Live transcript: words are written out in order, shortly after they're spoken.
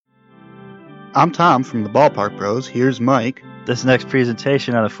I'm Tom from the Ballpark Bros. Here's Mike. This next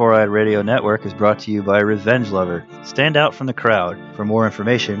presentation on the 4-Eyed Radio Network is brought to you by Revenge Lover. Stand out from the crowd. For more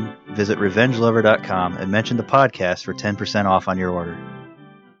information, visit revengelover.com and mention the podcast for 10% off on your order.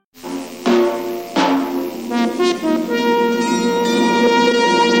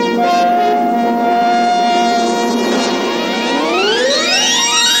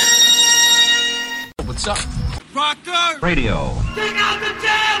 What's up? Rocker! Radio. Dig out the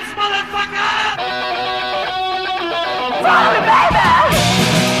dance, motherfucker! Follow me, baby!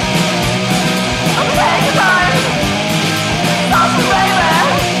 I'm taking time! Stop me, baby!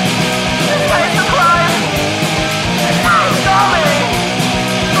 This place is climb! The night's going!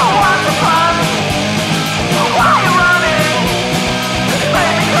 I want to fun! Why you running? This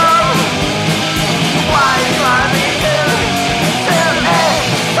place is cold! Why you running to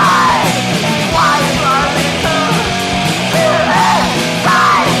inside? Why you running to inside?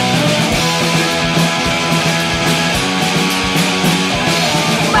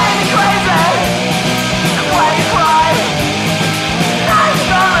 Made me crazy. Why you cry? Now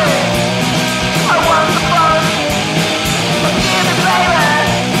you're coming. I want the fun. Forgive me, baby.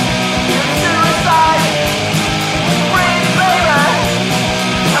 You're suicide. Breathe, baby.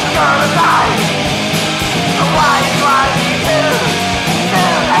 I'm gonna die. Why you drive me to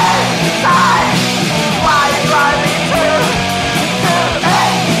inside? Why you drive me to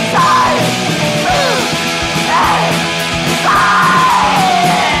inside? Inside.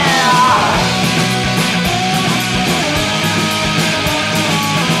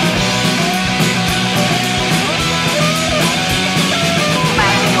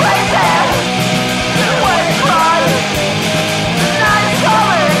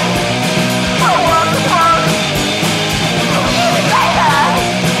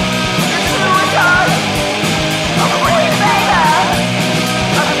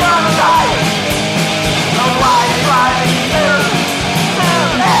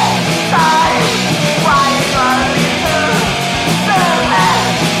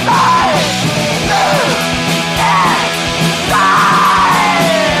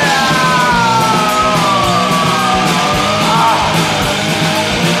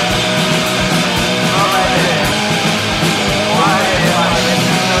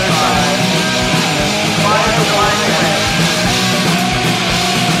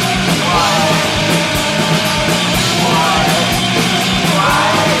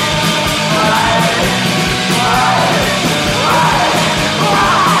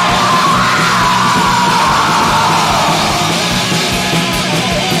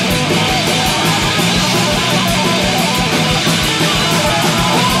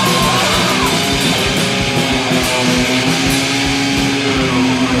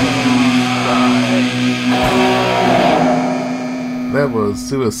 That was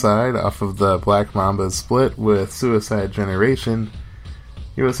Suicide off of the Black Mamba split with Suicide Generation.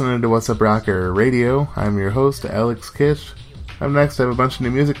 You're listening to Wassup Rocker Radio. I'm your host, Alex Kish. Up next, I have a bunch of new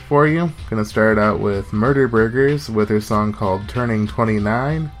music for you. Gonna start out with Murder Burgers with their song called Turning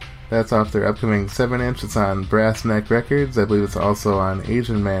 29. That's off their upcoming 7-inch. It's on Brass Neck Records. I believe it's also on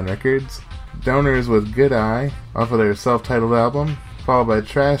Asian Man Records. Donors with Good Eye off of their self-titled album. Followed by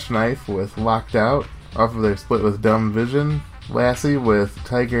Trash Knife with Locked Out off of their split with Dumb Vision. Lassie with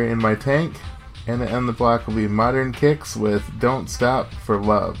Tiger in My Tank, and to end the block will be Modern Kicks with Don't Stop for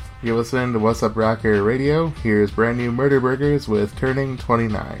Love. You're listening to Wassup Rocker Radio. Here's brand new Murder Burgers with Turning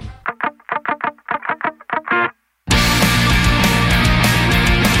 29.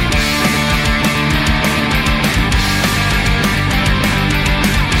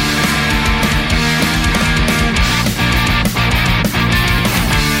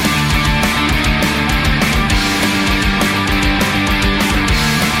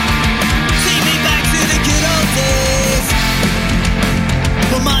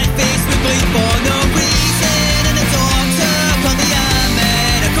 For no reason, and it's all took on the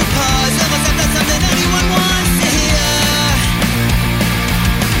medical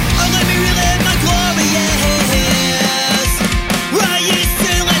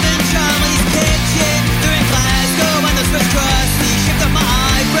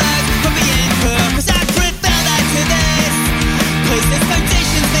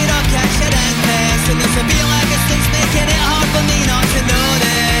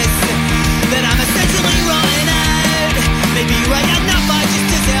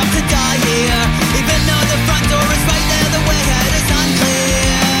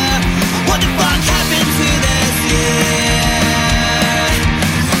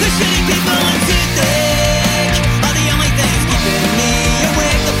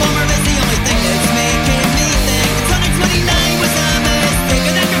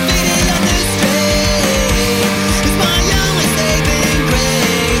on the street.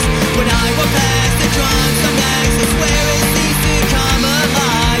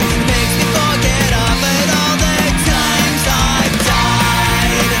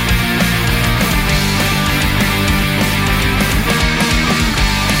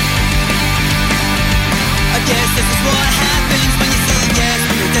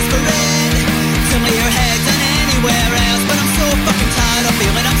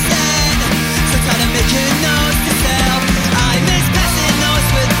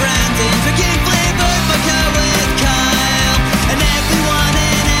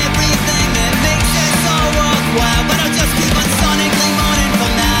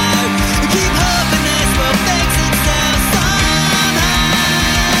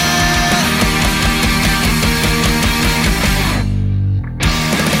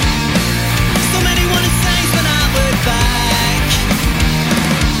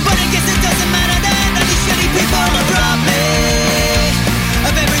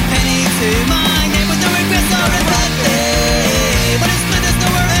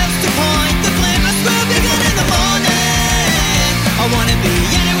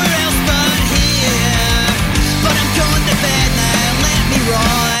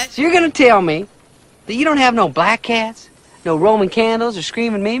 So you're gonna tell me that you don't have no black cats, no Roman candles, or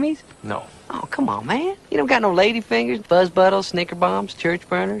screaming mimes? No. Oh, come on, man. You don't got no lady fingers, buzz buttles, snicker bombs, church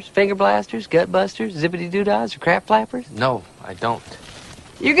burners, finger blasters, gut busters, zippity doo-dahs, or crap flappers? No, I don't.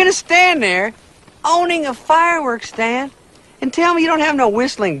 You're gonna stand there, owning a fireworks stand, and tell me you don't have no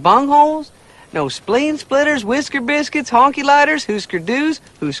whistling bungholes, no spleen splitters, whisker biscuits, honky lighters, hoosker do's,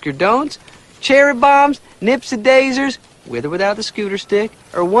 hoosker don'ts, cherry bombs, nipsy-daisers, with or without the scooter stick,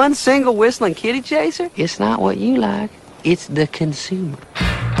 or one single whistling kitty chaser? It's not what you like. It's the consumer.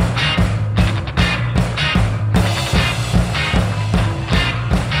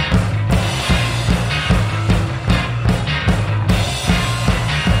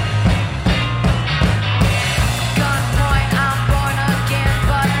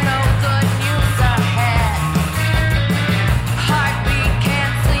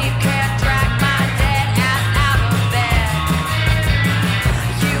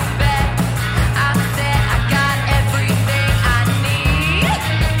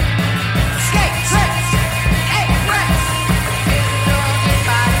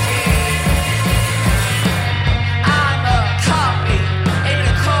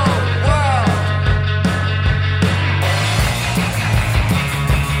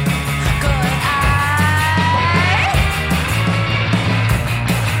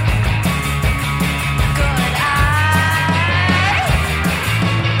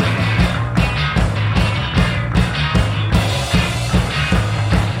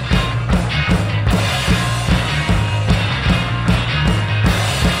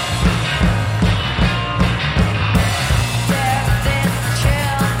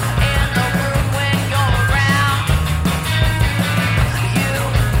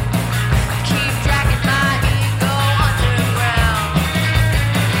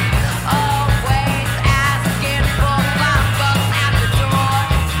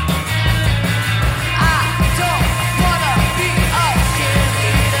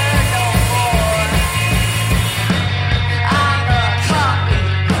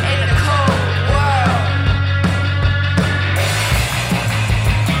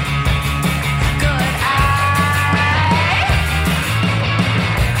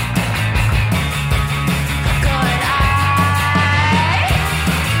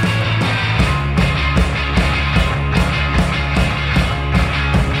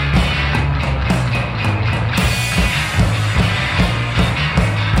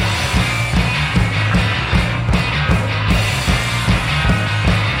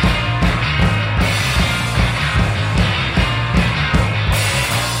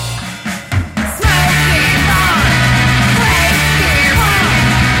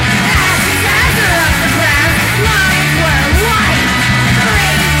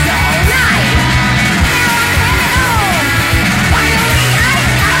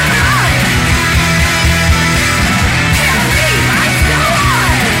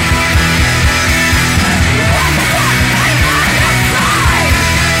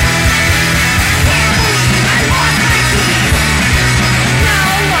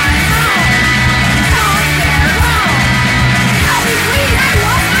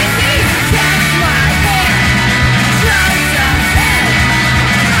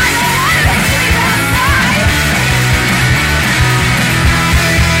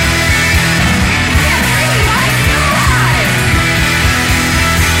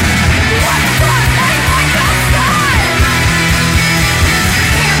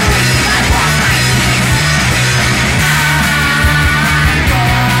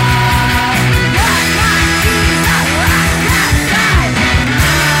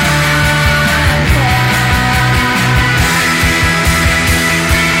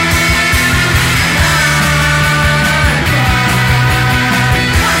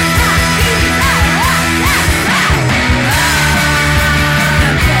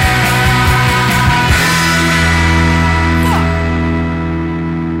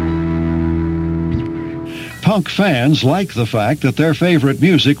 Punk fans like the fact that their favorite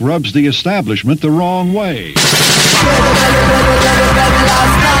music rubs the establishment the wrong way.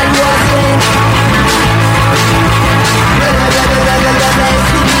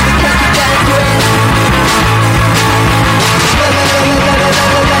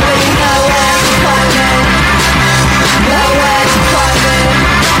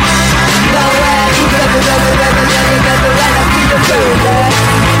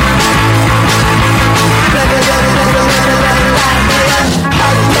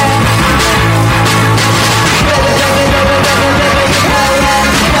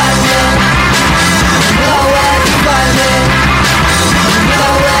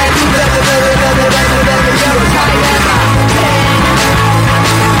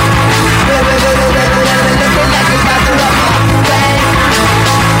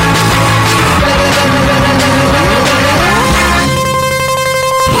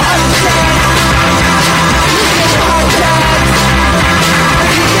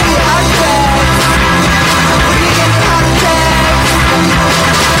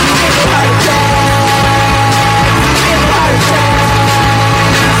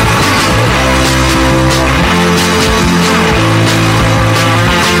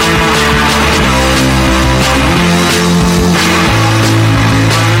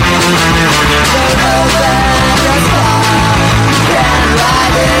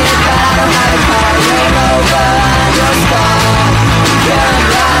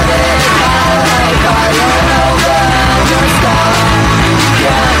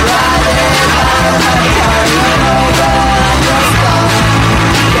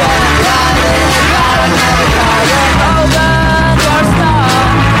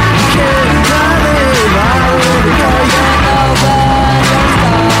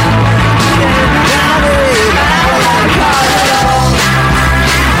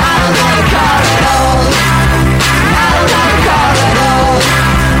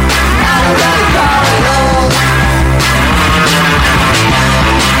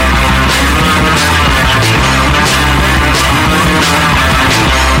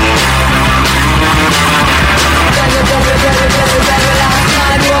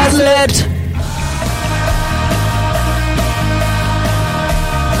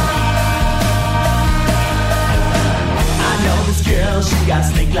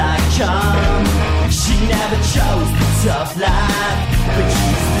 like calm. She never chose the tough life, but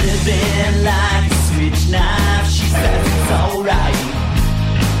she's living like a switch knife. She says it's alright.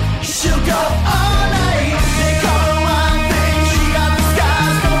 She'll go all night. They call her one thing. She got the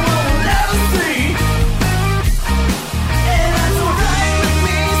skies no one will ever see. And that's alright with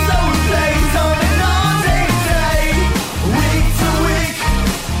me, so it plays on and on day to day, week to week.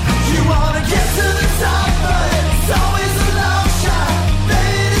 You wanna get to the top, but it's always a long shot.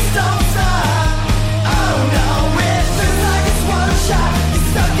 Baby, just don't stop. Oh no, it feels like it's one shot. You're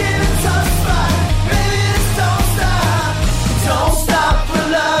stuck in a tough spot. Baby, just don't stop. Don't stop for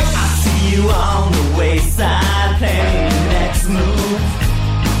love. I see you on the wayside, planning your next move.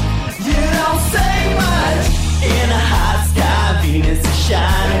 You don't say much. In a hot sky, Venus is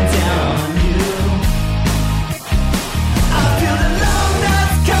shining down on you. I feel the long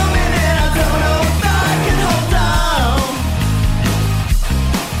nights coming and I don't know if I can hold on.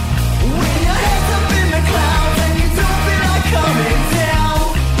 When your head's up in the clouds and you don't feel like coming down.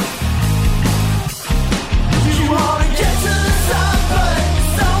 You wanna get to the top, but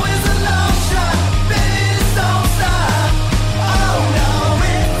it's always a long shot. Baby, just don't stop. Oh no,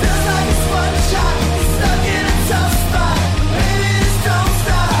 it feels like it's one shot. You're stuck in a tough spot. Baby, just don't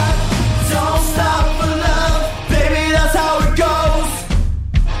stop. Don't stop for love. Baby, that's how it goes.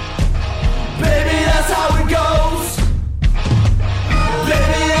 Baby, that's how it goes.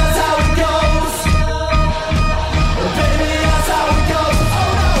 Baby, that's how it goes. Baby, that's how it goes. Oh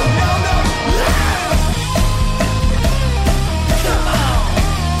no, no, no. Come on.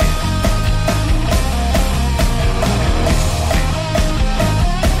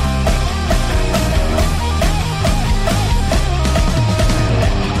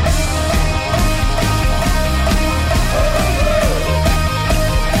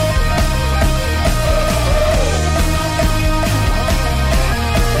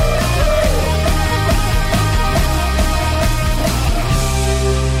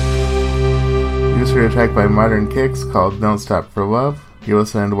 You just heard a track by Modern Kicks called Don't Stop for Love. You're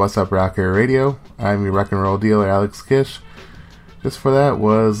listening to Wassup Rocker Radio. I'm your rock and roll dealer, Alex Kish. Just for that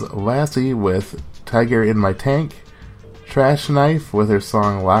was Lassie with Tiger in My Tank, Trash Knife with her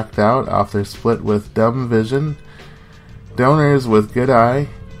song Locked Out off their split with Dumb Vision, Donors with Good Eye,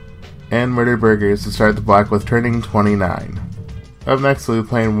 and Murder Burgers to start the block with Turning 29. Up next we'll be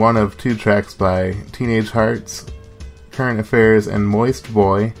playing one of two tracks by Teenage Hearts, Current Affairs, and Moist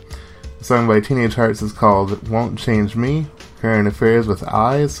Boy. The song by Teenage Hearts is called Won't Change Me, Current Affairs with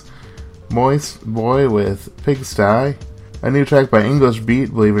Eyes, Moist Boy with Pigsty, a new track by English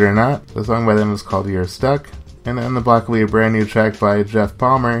Beat, believe it or not. The song by them is called You're Stuck, and then the block will be a brand new track by Jeff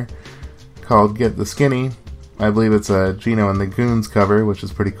Palmer called Get the Skinny. I believe it's a Gino and the Goons cover, which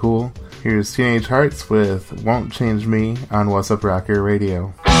is pretty cool. Here's Teenage Hearts with Won't Change Me on Wassup Rocker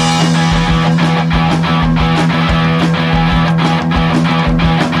Radio.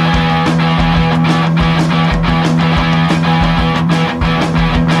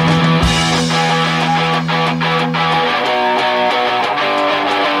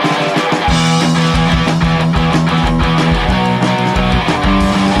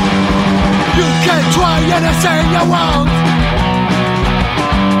 Anything you want.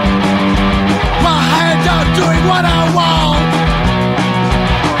 My hand up doing what I want.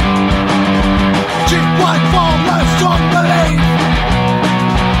 Keep one for my strong belief.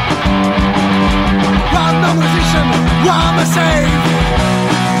 I'm no musician, I'm a slave.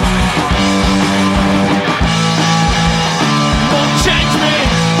 Won't change me.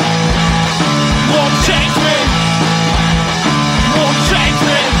 Won't change me. Won't change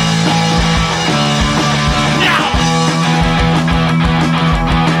me.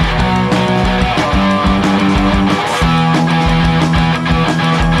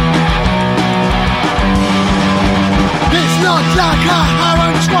 Not like a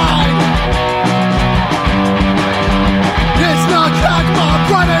orange wine. It's not like my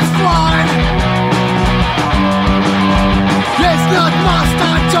brother's wine. It's not my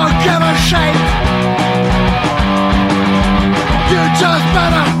style to give a shake. You just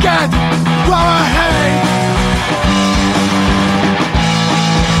better get what I hate.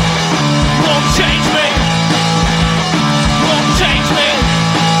 Won't change me. Won't change me.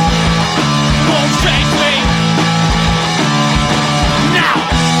 Won't change me.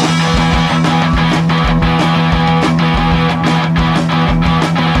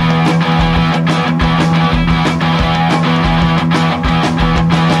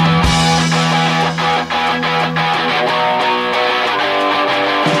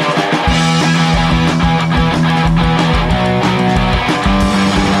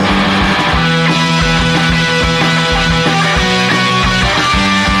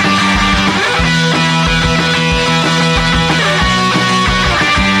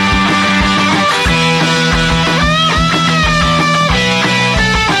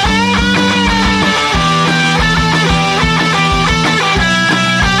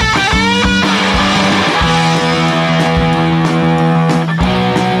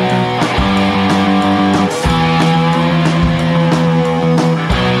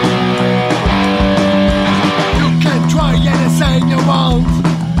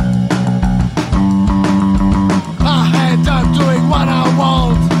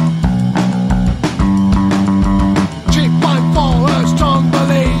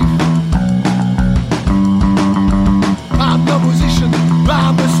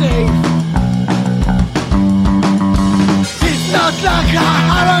 like I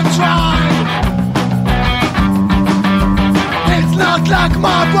haven't tried. It's not like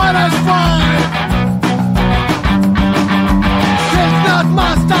my brain is fried. It's not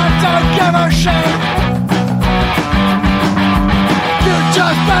my style, don't give a shit. You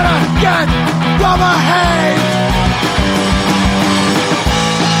just better get rubber hate.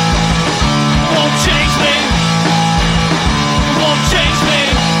 Won't change me. Won't change me.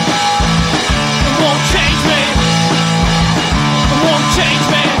 Won't change me. Won't change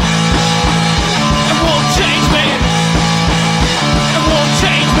me. It won't change me. It won't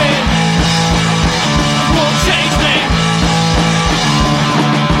change me. It won't change me.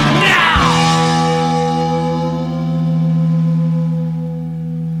 Now.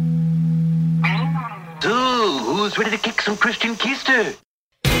 So, who's ready to kick some Christian keister?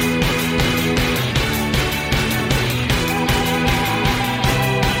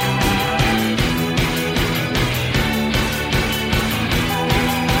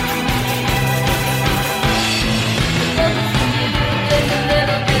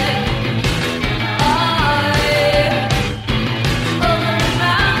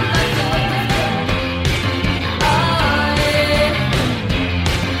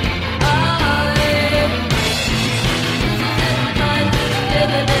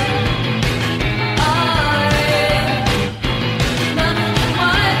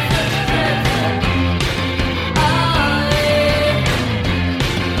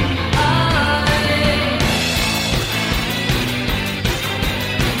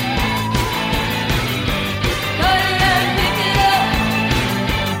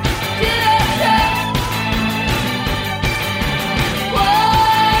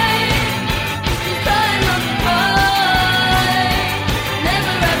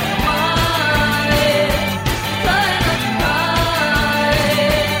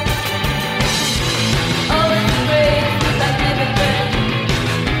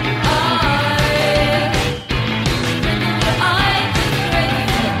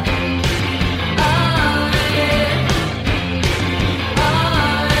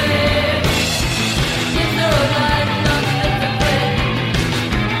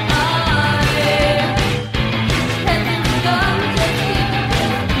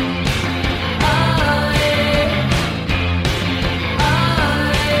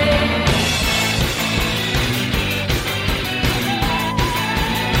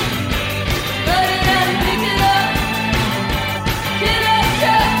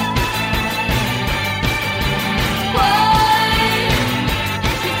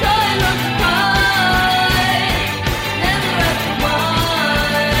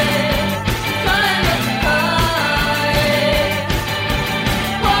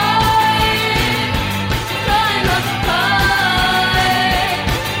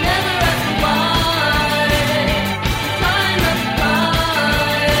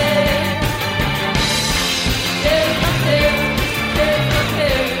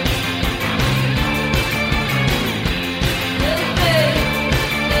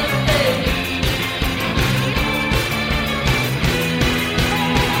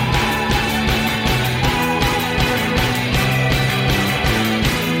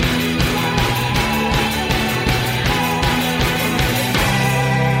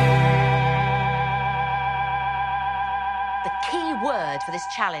 For this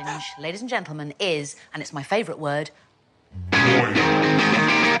challenge, ladies and gentlemen, is, and it's my favourite word,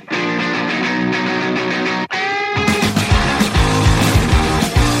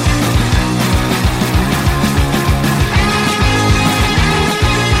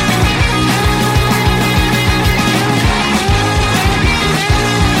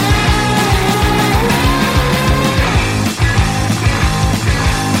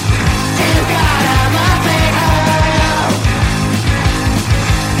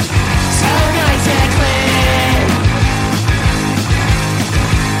 So nice and clean.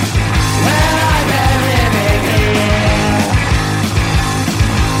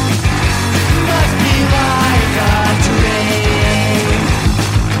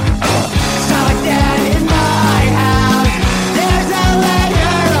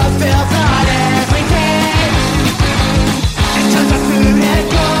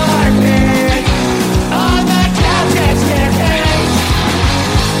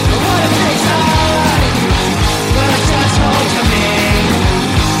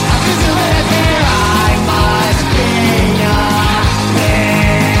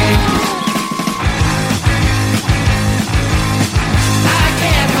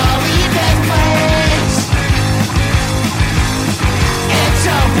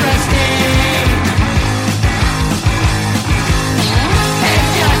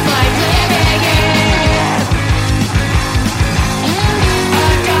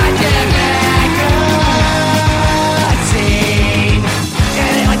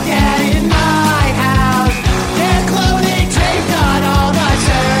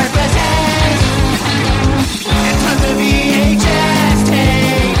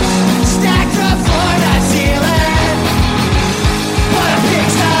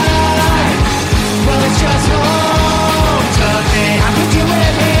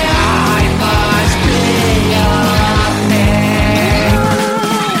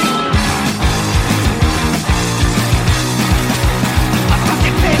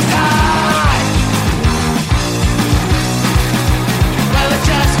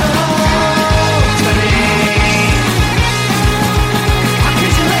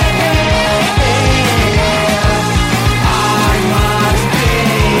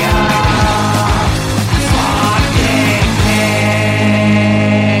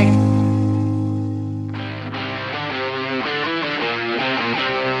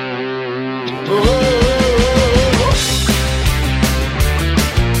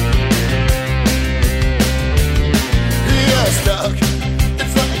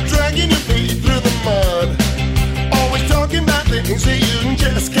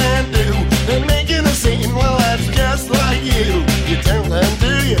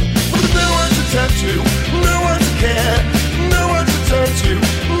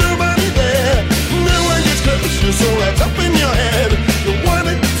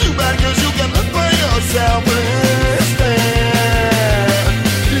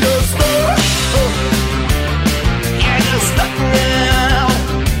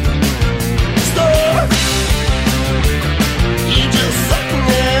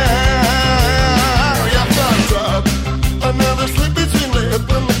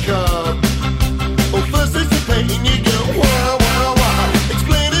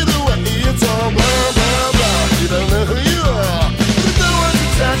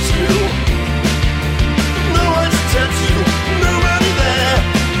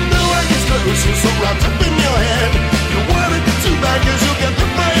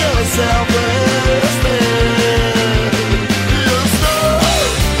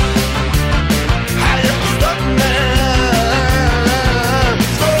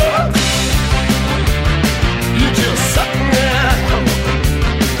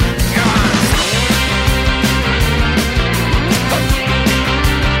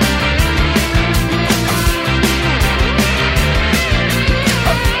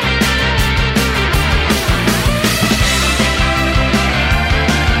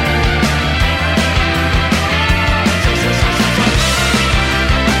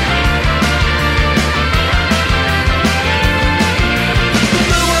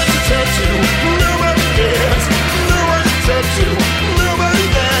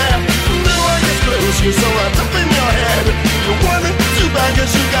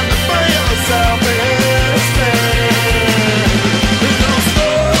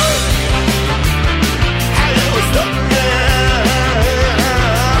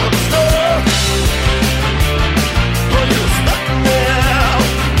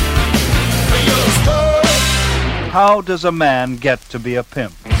 how does a man get to be a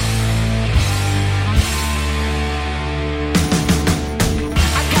pimp?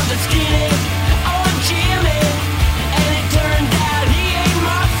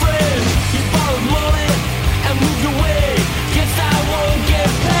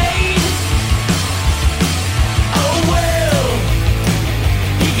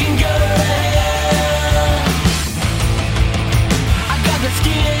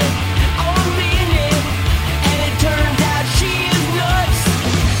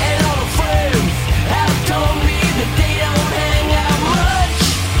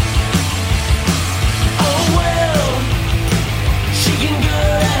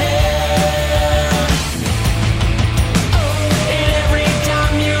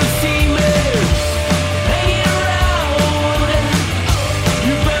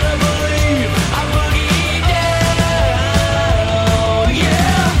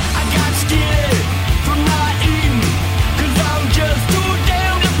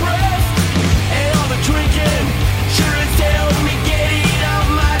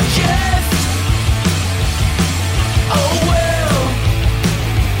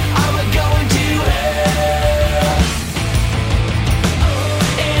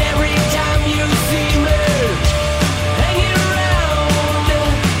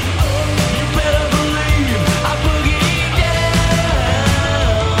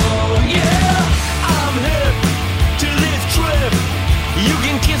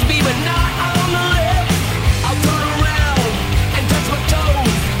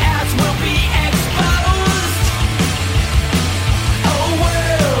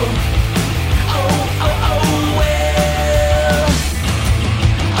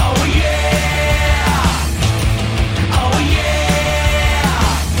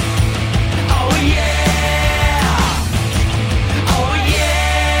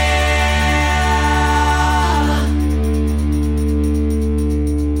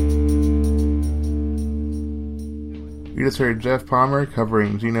 You just heard Jeff Palmer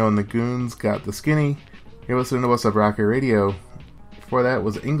covering Gino and the Goons' Got the Skinny. You're listening to Wassup Rocker Radio. Before that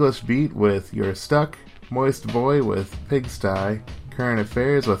was English Beat with You're Stuck, Moist Boy with Pigsty, Current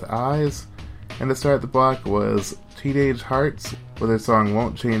Affairs with Eyes, and to start the block was Teenage Hearts with their song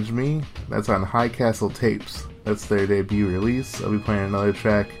Won't Change Me. That's on High Castle Tapes. That's their debut release. I'll be playing another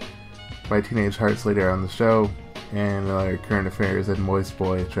track by Teenage Hearts later on the show, and another Current Affairs and Moist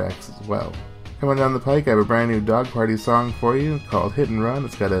Boy tracks as well. Coming down the pike, I have a brand new Dog Party song for you called Hit and Run.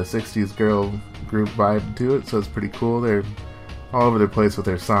 It's got a 60s girl group vibe to it, so it's pretty cool. They're all over the place with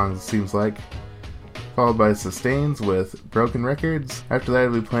their songs, it seems like. Followed by Sustains with Broken Records. After that,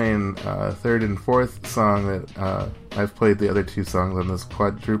 I'll be playing third and fourth song that I've played the other two songs on this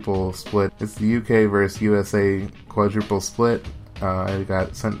quadruple split. It's the UK versus USA quadruple split. I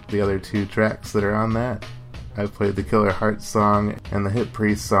got sent the other two tracks that are on that. I've played the Killer Hearts song and the Hip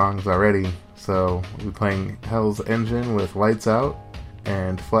Priest songs already. So we'll be playing Hell's Engine with Lights Out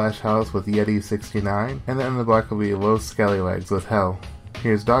and Flash House with Yeti 69. And then the block will be Los Scallywags with Hell.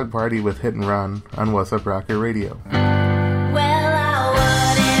 Here's Dog Party with Hit and Run on Wassup Rocker Radio. Well, I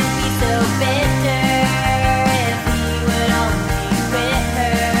wouldn't be so bitter if he would only quit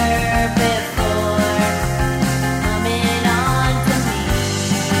her before coming on to me.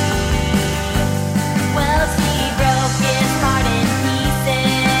 Well, she broke his heart in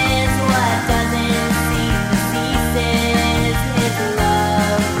pieces. What doesn't seem to cease is his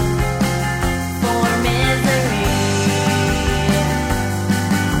love for misery.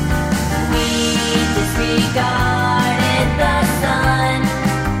 We disregard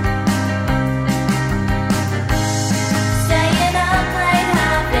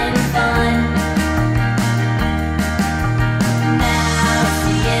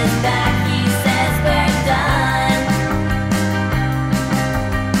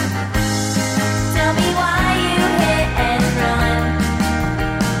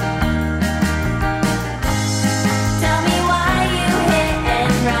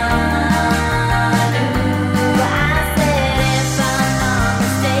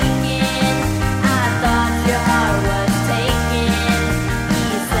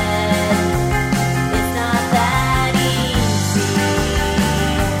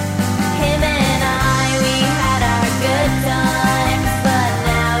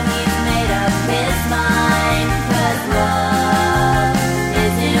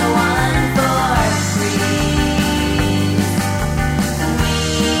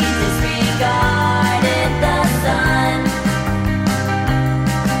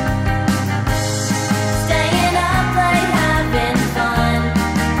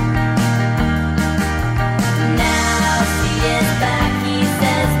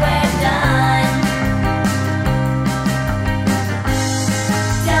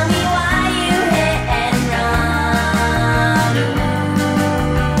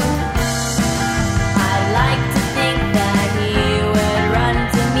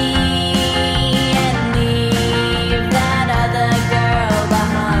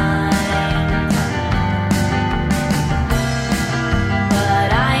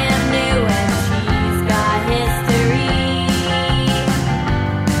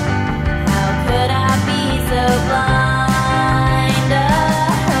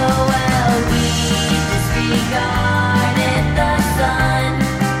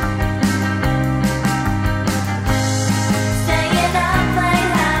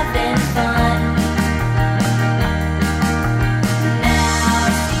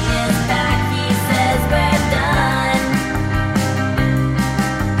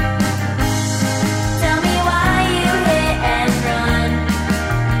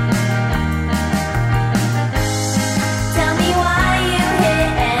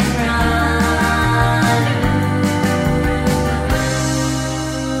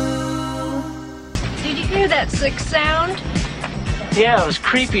that sick sound? Yeah, it was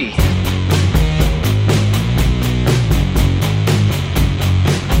creepy.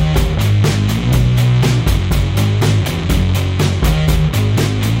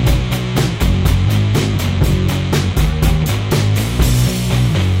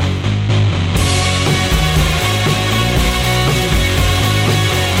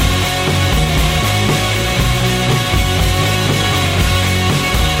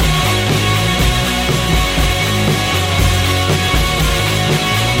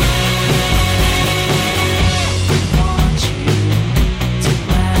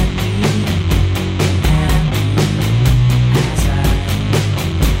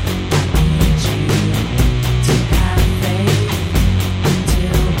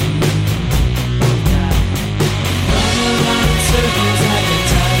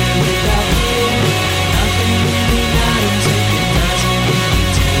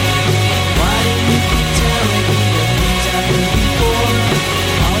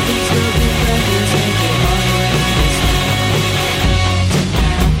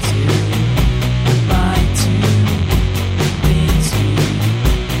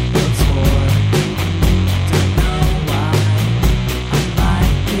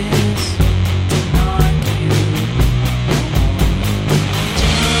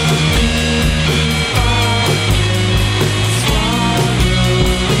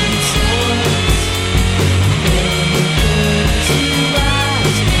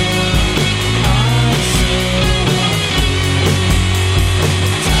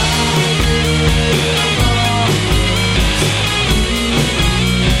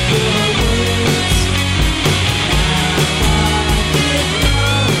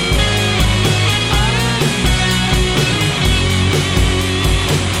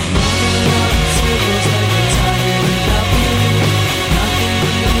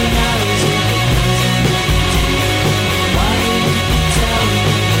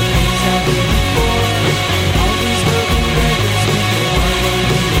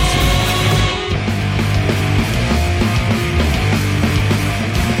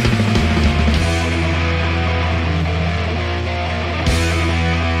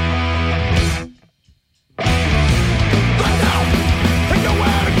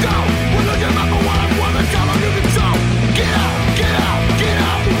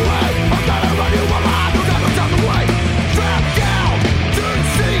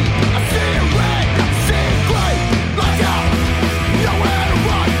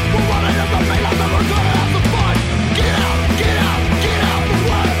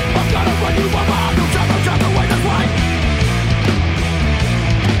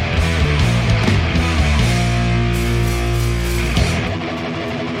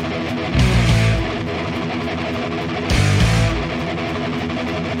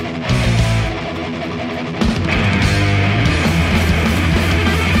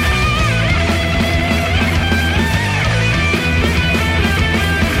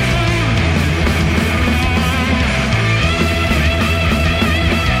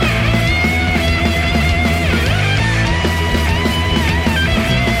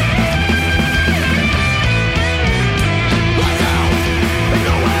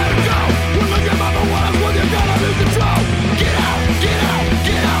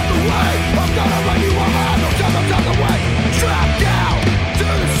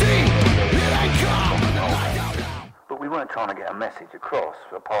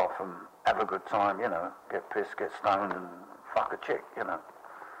 apart from have a good time, you know, get pissed, get stoned, and fuck a chick, you know,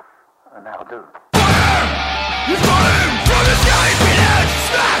 and that'll do. You're falling from the sky, being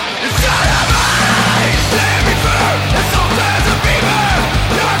stuck inside of me. Let me through, it's all there's a fever,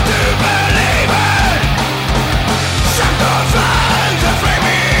 not to believe it. Shut the flames and free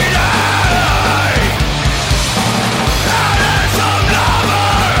me tonight. Out of some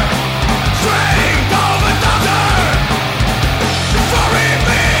lover, strength of a doctor, foreign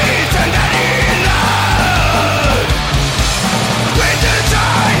beast and any love. Winter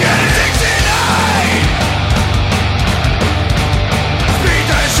time in 69. Speed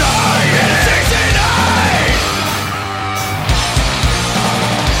the shine in 69.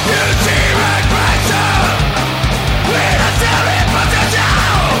 You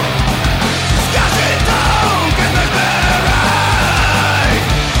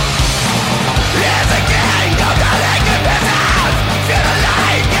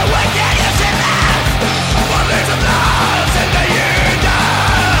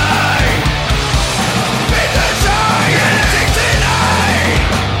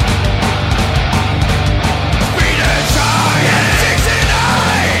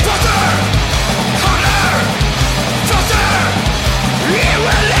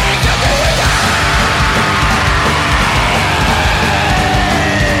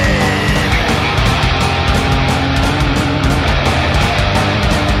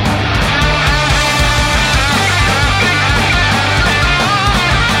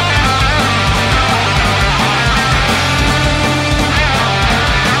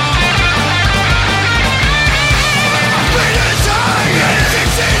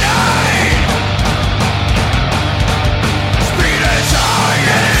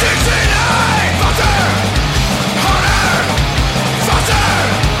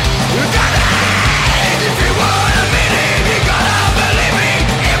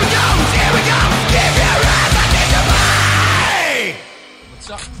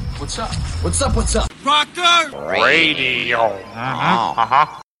What's up? What's up? What's up? Rocker! Radio.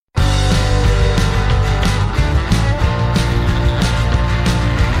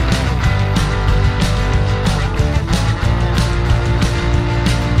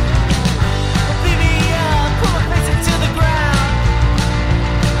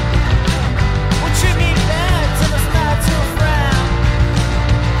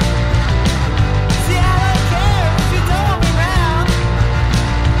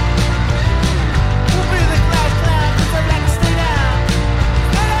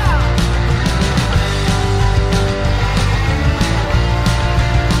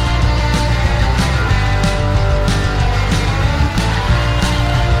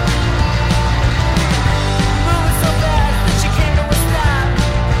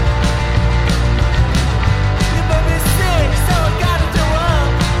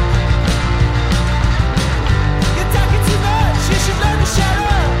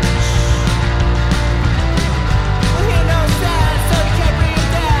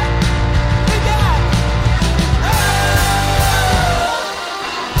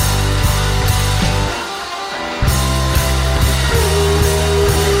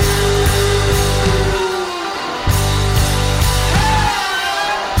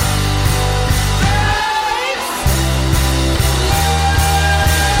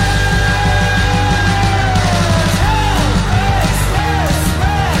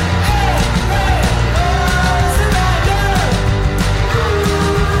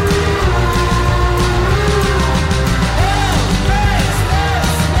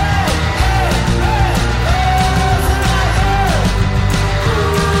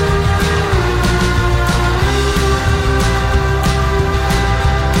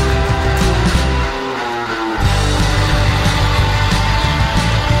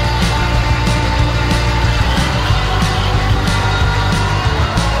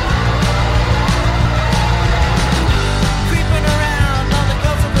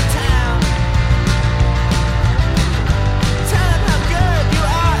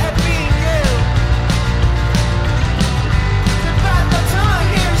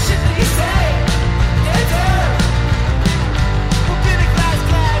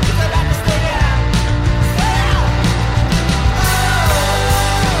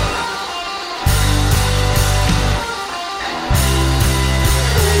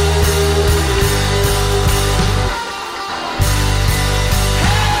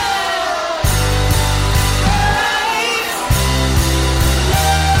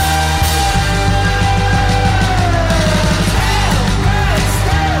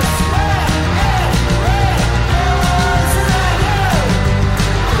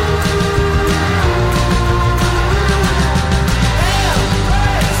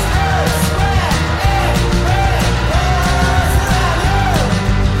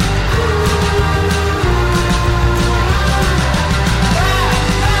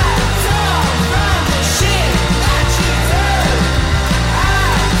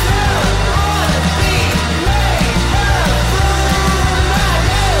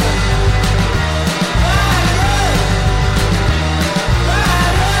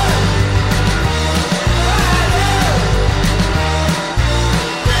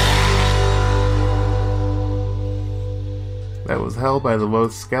 Hell by the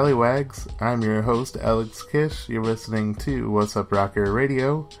Los Scallywags. I'm your host, Alex Kish. You're listening to Wassup Rocker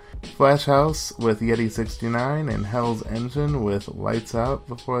Radio. Flash House with Yeti 69 and Hell's Engine with Lights Out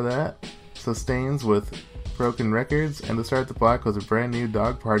before that. Sustains with Broken Records, and to start the block was a brand new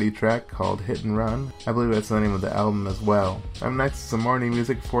Dog Party track called Hit and Run. I believe that's the name of the album as well. I'm next to some more new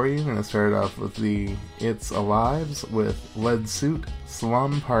music for you. I'm going to start off with the It's Alives with Lead Suit,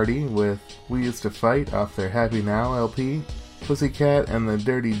 Slum Party with We Used to Fight off their Happy Now LP, Pussycat and the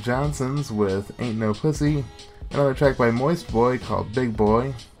Dirty Johnsons with Ain't No Pussy, another track by Moist Boy called Big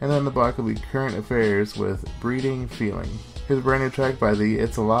Boy, and then the block will be Current Affairs with Breeding Feeling. Here's a brand new track by the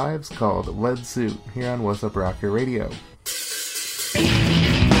It's Alives called Lead Suit here on Wassup Rocker Radio.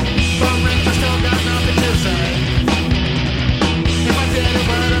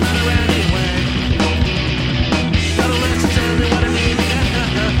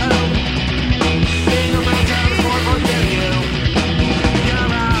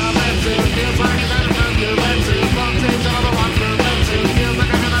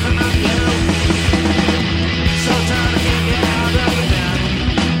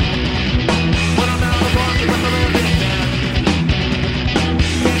 When I'm out of the market with the living down.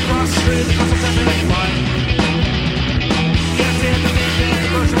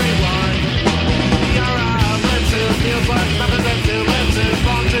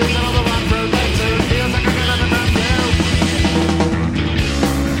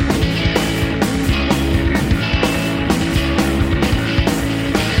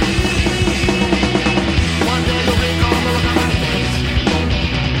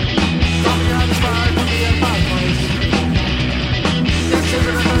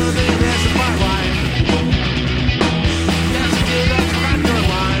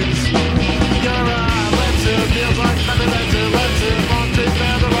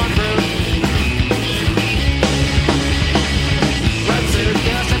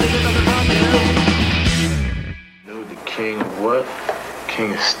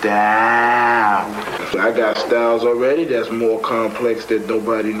 king of style. I got styles already that's more complex that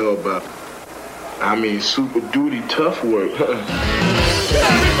nobody know about. I mean, super duty tough work. Every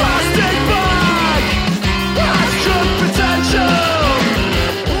plastic bag has true potential.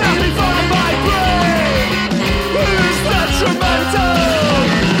 Nothing for my brain is detrimental.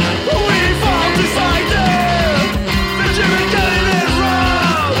 We've all decided that you've been getting it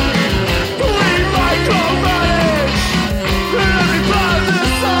wrong. We micromanage every part of the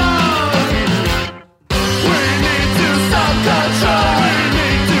song. We need to stop control. We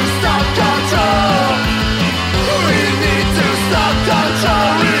need to stop control. We need to stop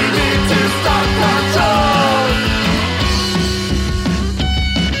control.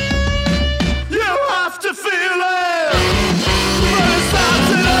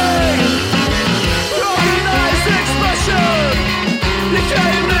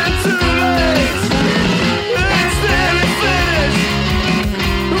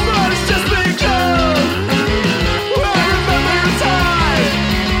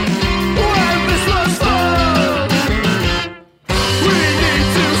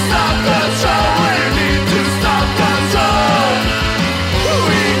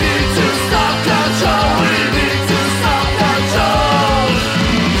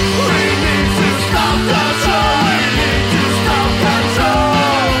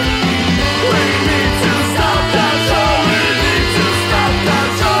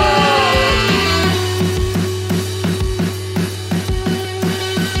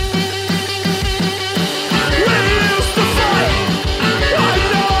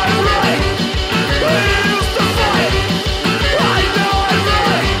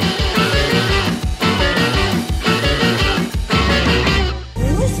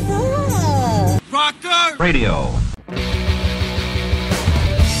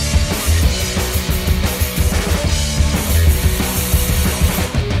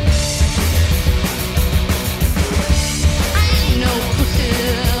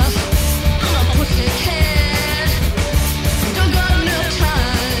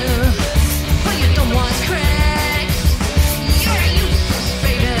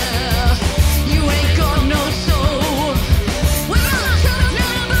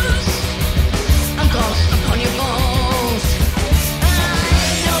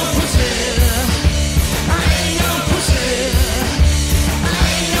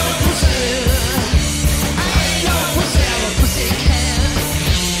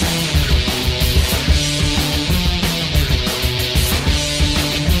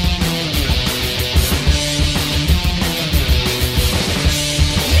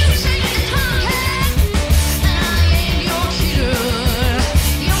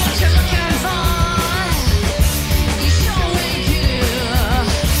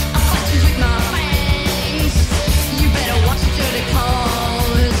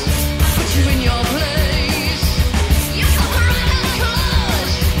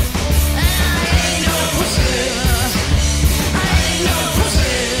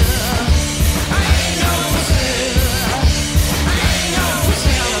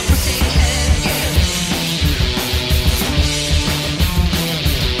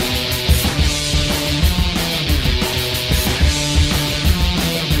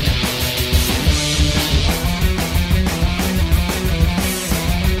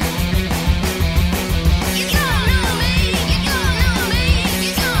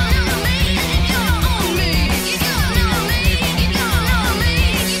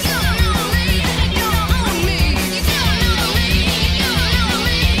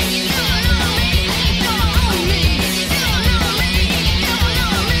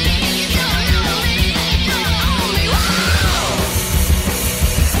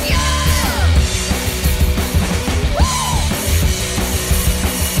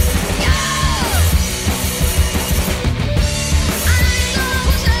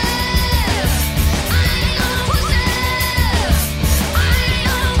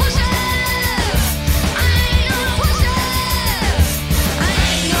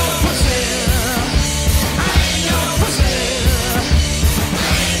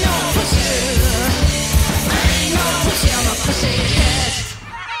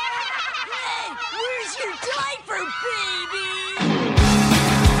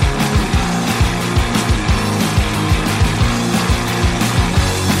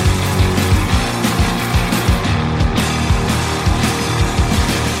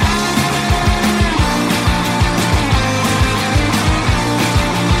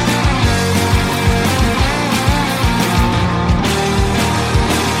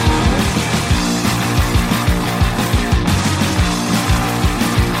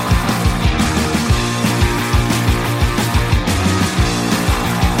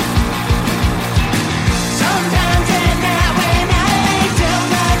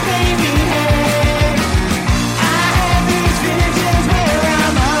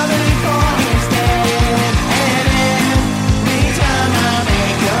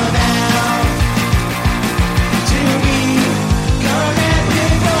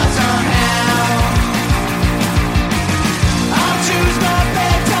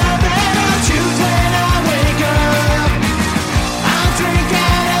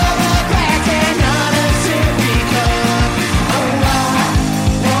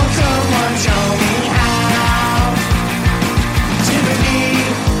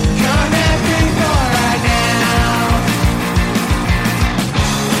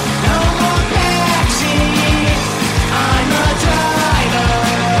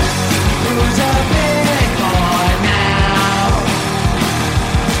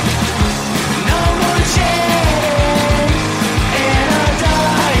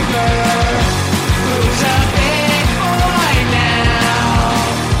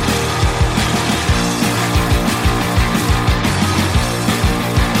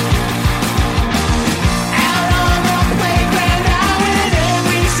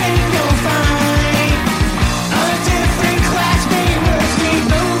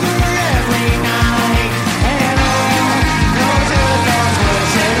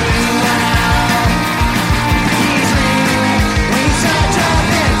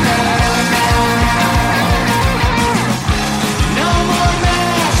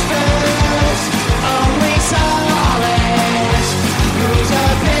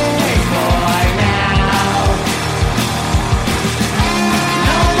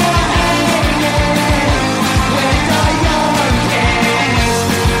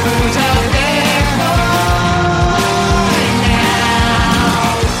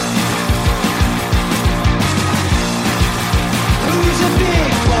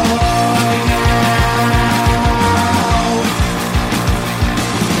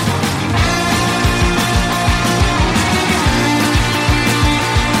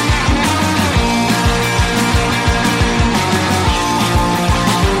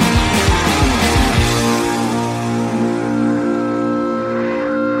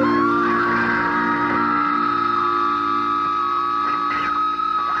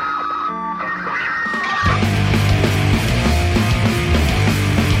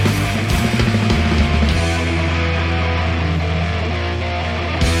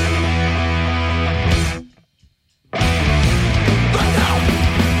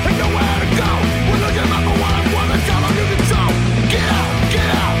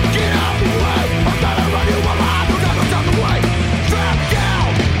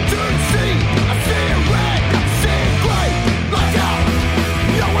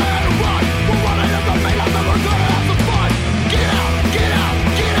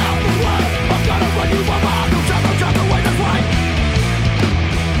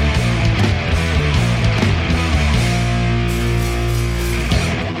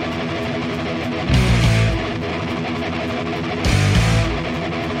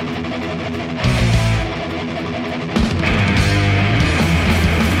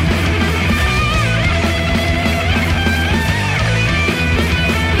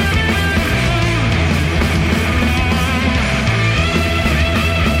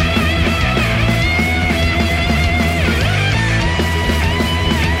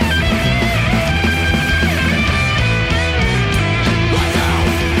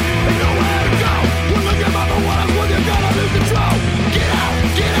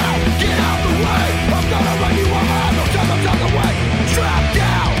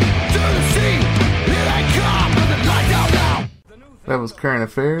 current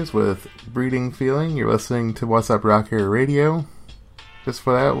affairs with Breeding Feeling. You're listening to Wassup Rocker Radio. Just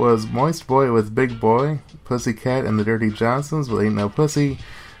for that was Moist Boy with Big Boy, Pussycat and the Dirty Johnsons with Ain't No Pussy,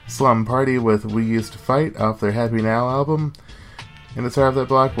 Slum Party with We Used to Fight off their Happy Now album, and the start of that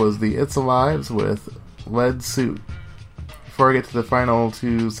block was the It's Alives with Lead Suit. Before I get to the final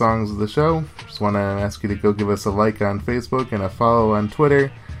two songs of the show, just want to ask you to go give us a like on Facebook and a follow on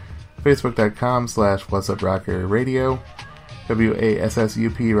Twitter, facebook.com/WhatsUpRockerRadio,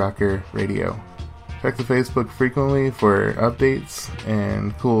 WASSUP Rocker Radio. Check the Facebook frequently for updates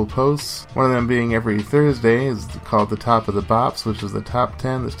and cool posts. One of them being every Thursday is called The Top of the Bops, which is the top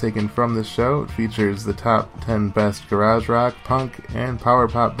 10 that's taken from this show. It features the top 10 best garage rock, punk, and power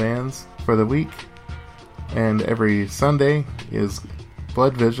pop bands for the week. And every Sunday is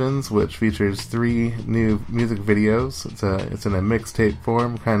Blood Visions, which features 3 new music videos. It's in a mixtape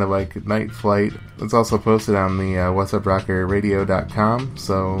form, kind of like Night Flight. It's also posted on the WhatsUpRockerRadio.com,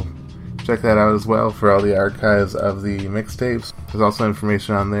 so check that out as well for all the archives of the mixtapes. There's also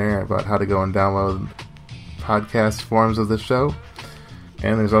information on there about how to go and download podcast forms of the show.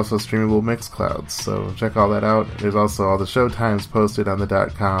 And there's also streamable Mixclouds, so check all that out. There's also all the show times posted on the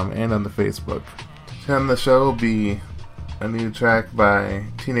 .com and on the Facebook. On the show will be a new track by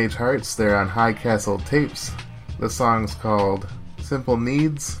Teenage Hearts. They're on High Castle Tapes. The song's called Simple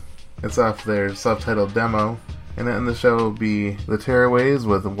Needs. It's off their self-titled demo. And then the show will be The Tearaways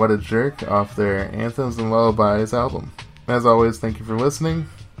with What a Jerk off their Anthems and Lullabies album. As always, thank you for listening.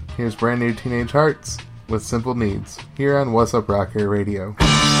 Here's brand new Teenage Hearts with Simple Needs here on Wassup Rocker Radio.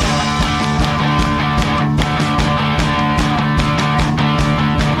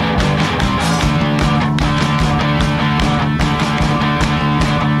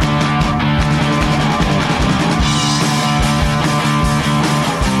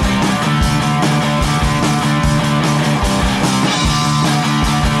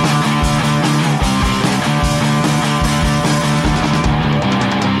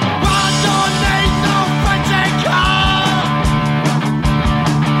 I don't need no fancy car.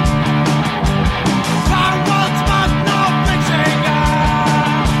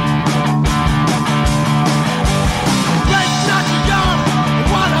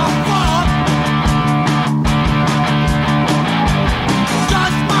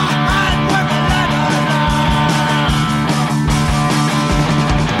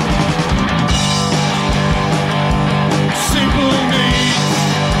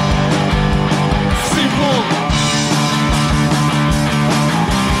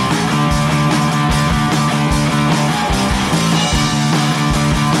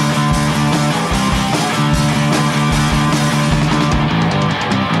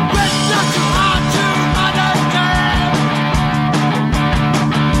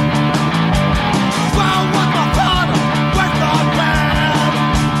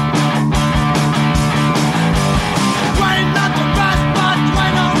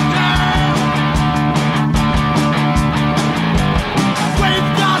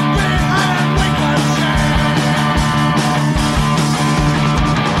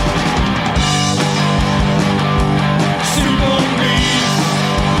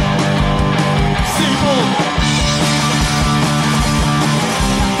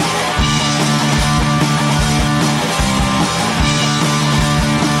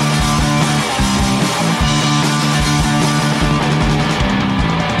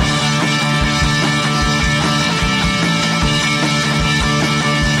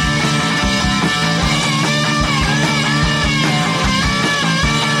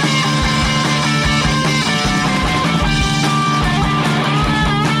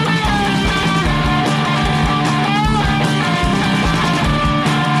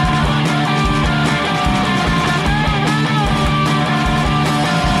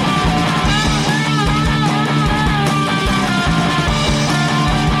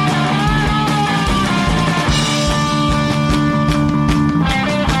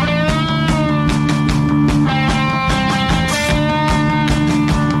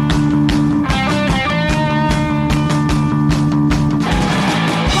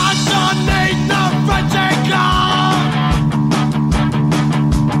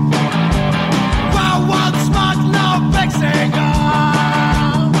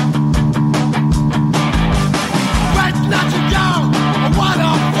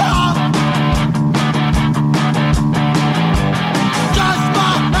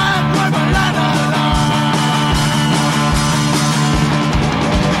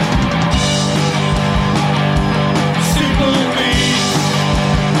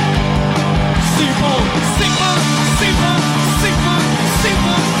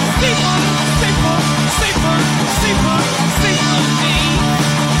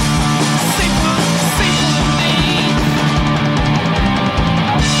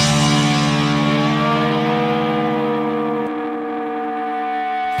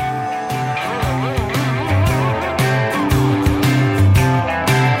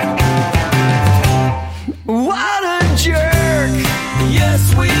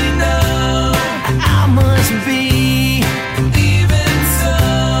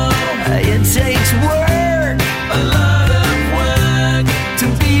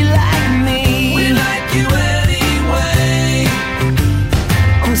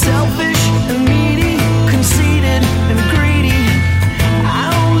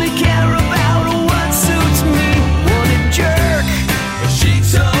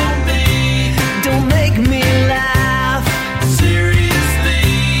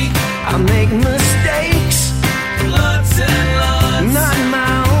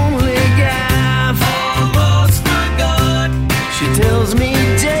 me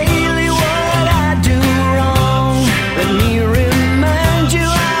daily what I do wrong. Let me remind you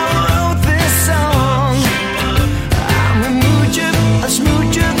I wrote this song. I'm a moocher, a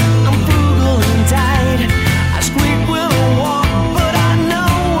smoocher, I'm frugal and tight. I squeak with a walk, but I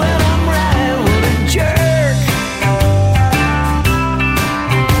know when I'm right. What a jerk.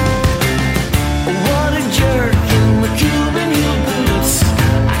 What a jerk in my Cuban heel boots.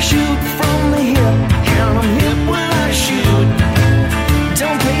 I shoot from the hip, and I'm hip when I shoot.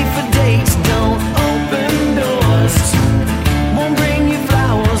 Don't pay for dates, don't open doors. Won't bring you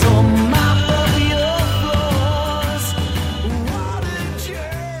flowers or mop up your floors. What a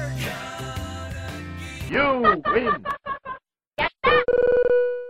jerk. You win.